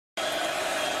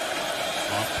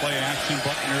Off play action,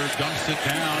 Buckner dumps it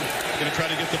down. Going to try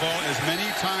to get the ball as many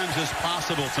times as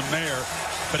possible to Mayer.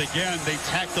 But again, they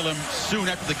tackle him soon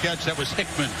after the catch. That was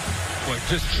Hickman. Boy,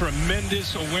 just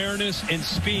tremendous awareness and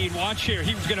speed. Watch here.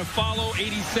 He was going to follow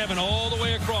 87 all the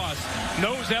way across.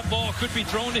 Knows that ball could be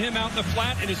thrown to him out in the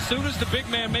flat. And as soon as the big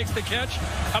man makes the catch,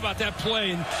 how about that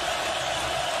play?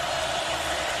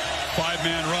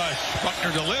 Five-man rush.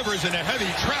 Buckner delivers into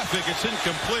heavy traffic. It's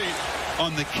incomplete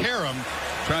on the carom.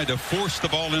 Tried to force the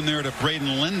ball in there to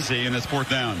Braden Lindsey, and it's fourth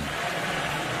down.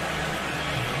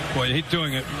 Boy, he's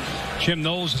doing it. Jim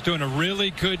Knowles is doing a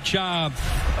really good job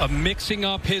of mixing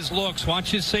up his looks.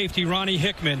 Watch his safety, Ronnie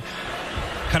Hickman,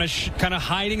 kind of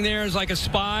hiding there as like a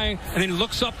spy, and then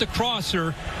looks up the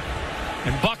crosser.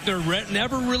 And Buckner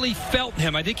never really felt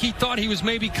him. I think he thought he was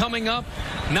maybe coming up,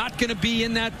 not going to be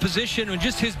in that position, and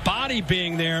just his body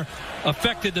being there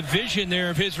affected the vision there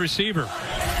of his receiver.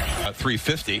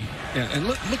 350. Yeah, and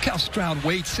look how Stroud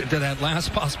waits to that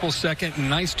last possible second.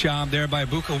 Nice job there by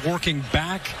Ibuka working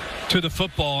back to the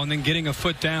football and then getting a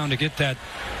foot down to get that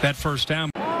first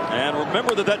down. And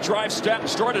remember that drive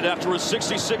started after a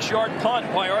 66-yard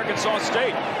punt by Arkansas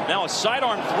State. Now a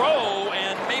sidearm throw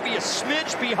and maybe a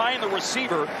smidge behind the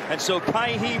receiver. And so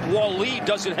Kaheem Waleed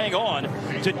doesn't hang on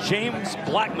to James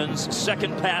Blackman's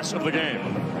second pass of the game.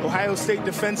 Ohio State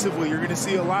defensively, you're going to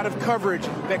see a lot of coverage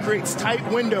that creates tight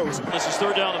windows. This is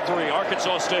 3rd down and 3,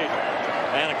 Arkansas State.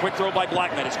 And a quick throw by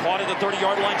Blackman. It's caught at the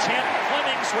 30-yard line. Champ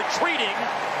Fleming's retreating.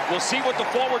 We'll see what the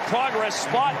forward progress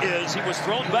spot is. He was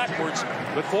thrown backwards,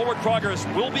 but forward progress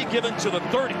will be given to the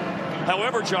 30.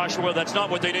 However, Joshua, that's not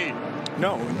what they need.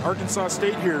 No, in Arkansas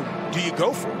State here, do you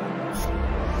go for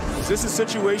it? Is this a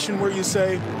situation where you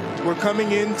say, we're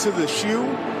coming into the shoe?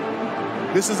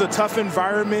 This is a tough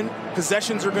environment.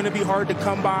 Possessions are going to be hard to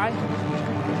come by.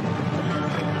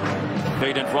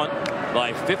 State in front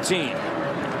by 15.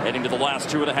 Heading to the last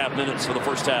 2.5 minutes for the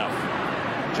first half.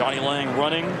 Johnny Lang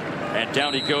running. And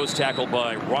down he goes, tackled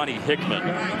by Ronnie Hickman.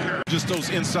 Just those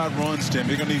inside runs, Tim.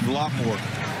 They're going to need a lot more.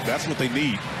 That's what they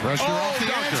need. Pressure off the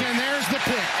edge, and there's the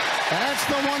pick. That's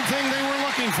the one thing they were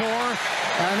looking for.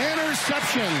 An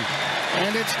interception.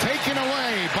 And it's taken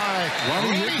away by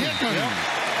Ronnie Hickman. Yep.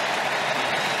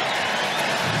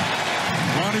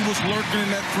 Ronnie was lurking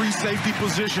in that free safety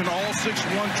position. All 6'1",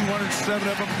 207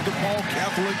 of them, the ball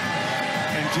Catholic.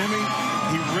 And Jimmy,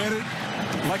 he read it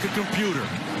like a computer.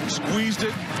 Squeezed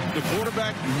it. The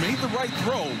quarterback made the right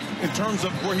throw in terms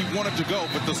of where he wanted to go,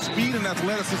 but the speed and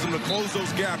athleticism to close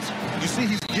those gaps, you see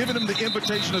he's giving him the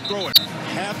invitation to throw it.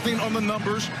 Halving on the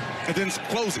numbers and then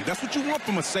closing. That's what you want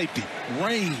from a safety.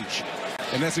 Range.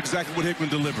 And that's exactly what Hickman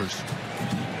delivers.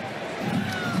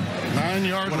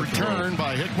 9-yard return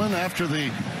by Hickman after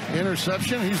the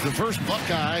interception. He's the first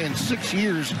Buckeye in 6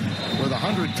 years with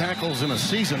 100 tackles in a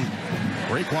season.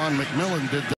 Raekwon McMillan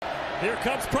did that. Here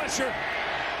comes pressure.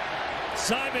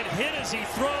 Simon hit as he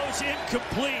throws,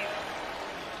 incomplete.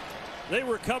 They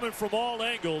were coming from all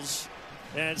angles,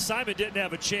 and Simon didn't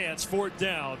have a chance. 4th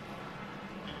down.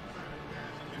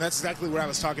 That's exactly what I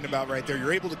was talking about right there.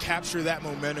 You're able to capture that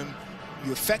momentum.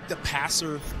 You affect the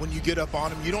passer when you get up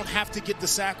on him. You don't have to get the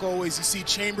sack always. You see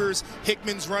Chambers,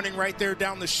 Hickman's running right there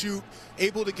down the chute,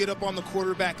 able to get up on the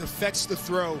quarterback, affects the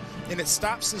throw, and it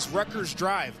stops this Rutgers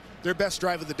drive, their best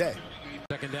drive of the day.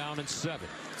 2nd down and 7.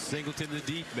 Singleton, the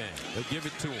deep man. They'll give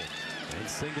it to him. And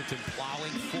Singleton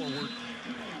plowing forward.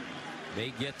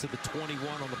 They get to the 21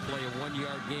 on the play. A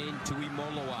 1-yard gain to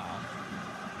Imoloau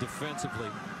defensively.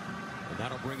 And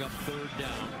that'll bring up 3rd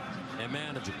down and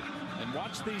manageable. And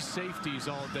watch these safeties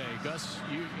all day. Gus,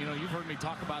 you know, you've heard me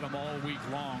talk about them all week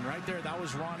long. Right there, that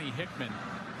was Ronnie Hickman.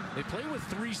 They play with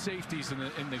 3 safeties in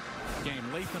the game.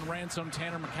 Lathan Ransom,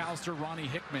 Tanner McAllister, Ronnie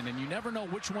Hickman. And you never know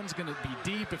which one's going to be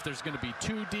deep, if there's going to be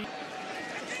 2 deep.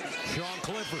 Sean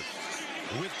Clifford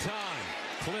with time.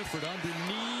 Clifford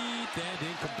underneath and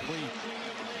incomplete.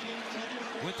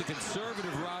 With the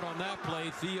conservative route on that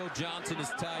play, Theo Johnson is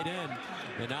tied in.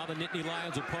 And now the Nittany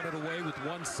Lions will punt it away with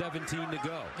 1:17 to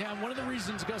go. Yeah, and one of the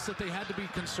reasons, Gus, that they had to be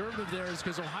conservative there is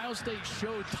because Ohio State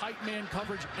showed tight man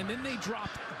coverage, and then they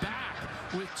dropped back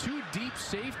with 2 deep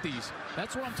safeties.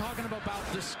 That's what I'm talking about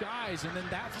disguise, and then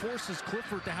that forces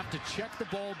Clifford to have to check the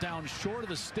ball down short of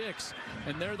the sticks,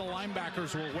 and there the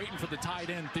linebackers were waiting for the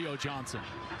tight end, Theo Johnson.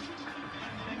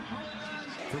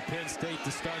 For Penn State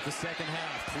to start the 2nd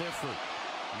half, Clifford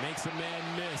makes a man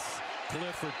miss.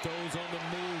 Clifford throws on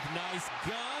the move. Nice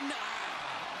gun.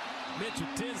 Mitchell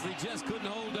Tinsley just couldn't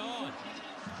hold on.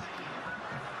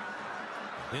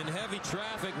 In heavy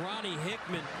traffic, Ronnie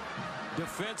Hickman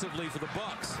defensively for the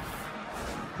Bucks.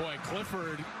 Boy,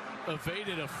 Clifford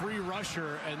evaded a free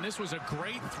rusher, and this was a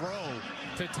great throw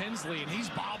to Tinsley, and he's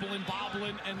bobbling,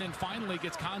 and then finally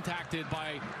gets contacted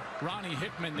by Ronnie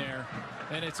Hickman there,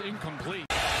 and it's incomplete.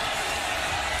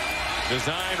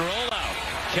 Design rollout.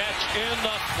 Catch in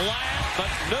the flat, but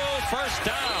no first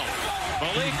down.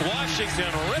 Malik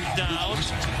Washington ripped down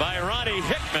by Ronnie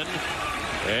Hickman.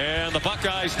 And the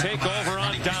Buckeyes take over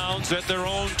on downs at their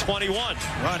own 21.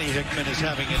 Ronnie Hickman is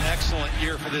having an excellent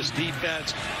year for this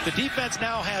defense. The defense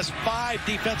now has 5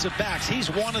 defensive backs.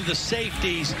 He's one of the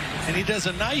safeties, and he does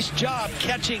a nice job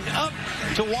catching up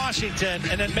to Washington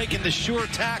and then making the sure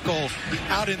tackle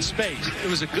out in space. It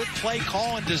was a good play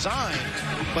call and design,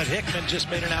 but Hickman just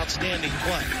made an outstanding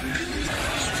play.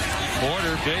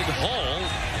 Porter, big hole,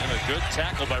 and a good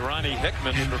tackle by Ronnie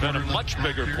Hickman to prevent a much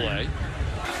bigger play.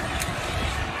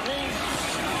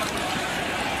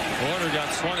 Porter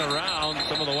got swung around.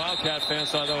 Some of the Wildcat fans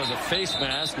thought that was a face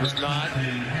mask. It was not.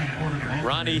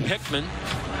 Ronnie Hickman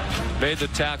made the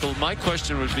tackle. My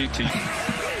question would be to you.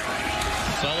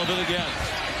 Sullivan again.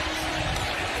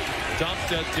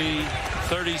 Dumped at the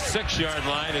 36-yard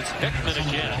line. It's Hickman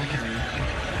again.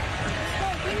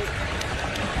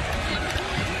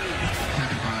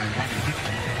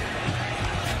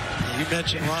 You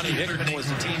mentioned Ronnie Hickman was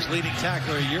the team's leading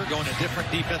tackler a year ago in a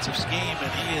different defensive scheme,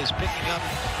 and he is picking up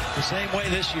the same way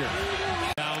this year.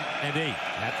 Down and 8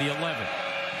 at the 11.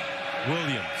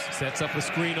 Williams sets up a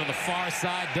screen on the far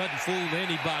side, doesn't fool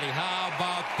anybody. How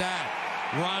about that?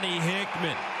 Ronnie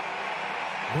Hickman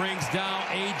brings down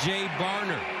A.J.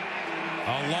 Barner.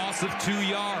 A loss of 2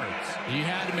 yards. He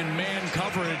had him in man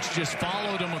coverage, just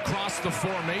followed him across the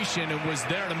formation and was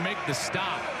there to make the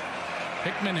stop.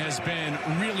 Hickman has been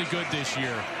really good this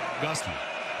year. Gusty.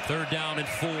 3rd down and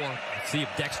 4. Let's see if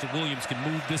Dexter Williams can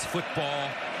move this football.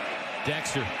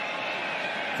 Dexter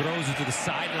throws it to the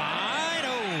sideline.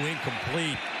 Oh,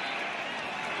 incomplete.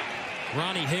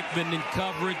 Ronnie Hickman in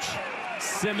coverage.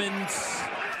 Simmons,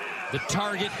 the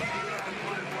target.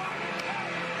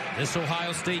 This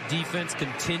Ohio State defense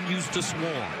continues to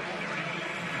swarm.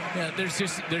 Yeah,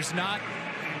 there's not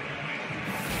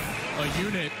a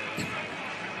unit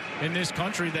in this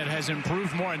country that has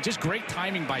improved more, and just great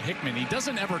timing by Hickman. He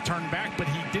doesn't ever turn back, but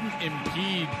he didn't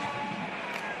impede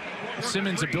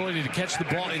Simmons' ability to catch the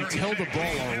ball until the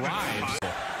ball arrives.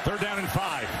 3rd down and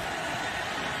 5.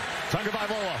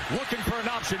 Tagovailoa looking for an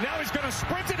option. Now he's going to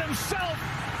sprint it himself,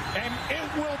 and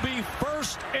it will be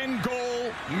 1st and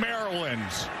goal,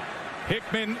 Maryland.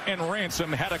 Hickman and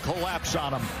Ransom had a collapse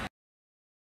on him.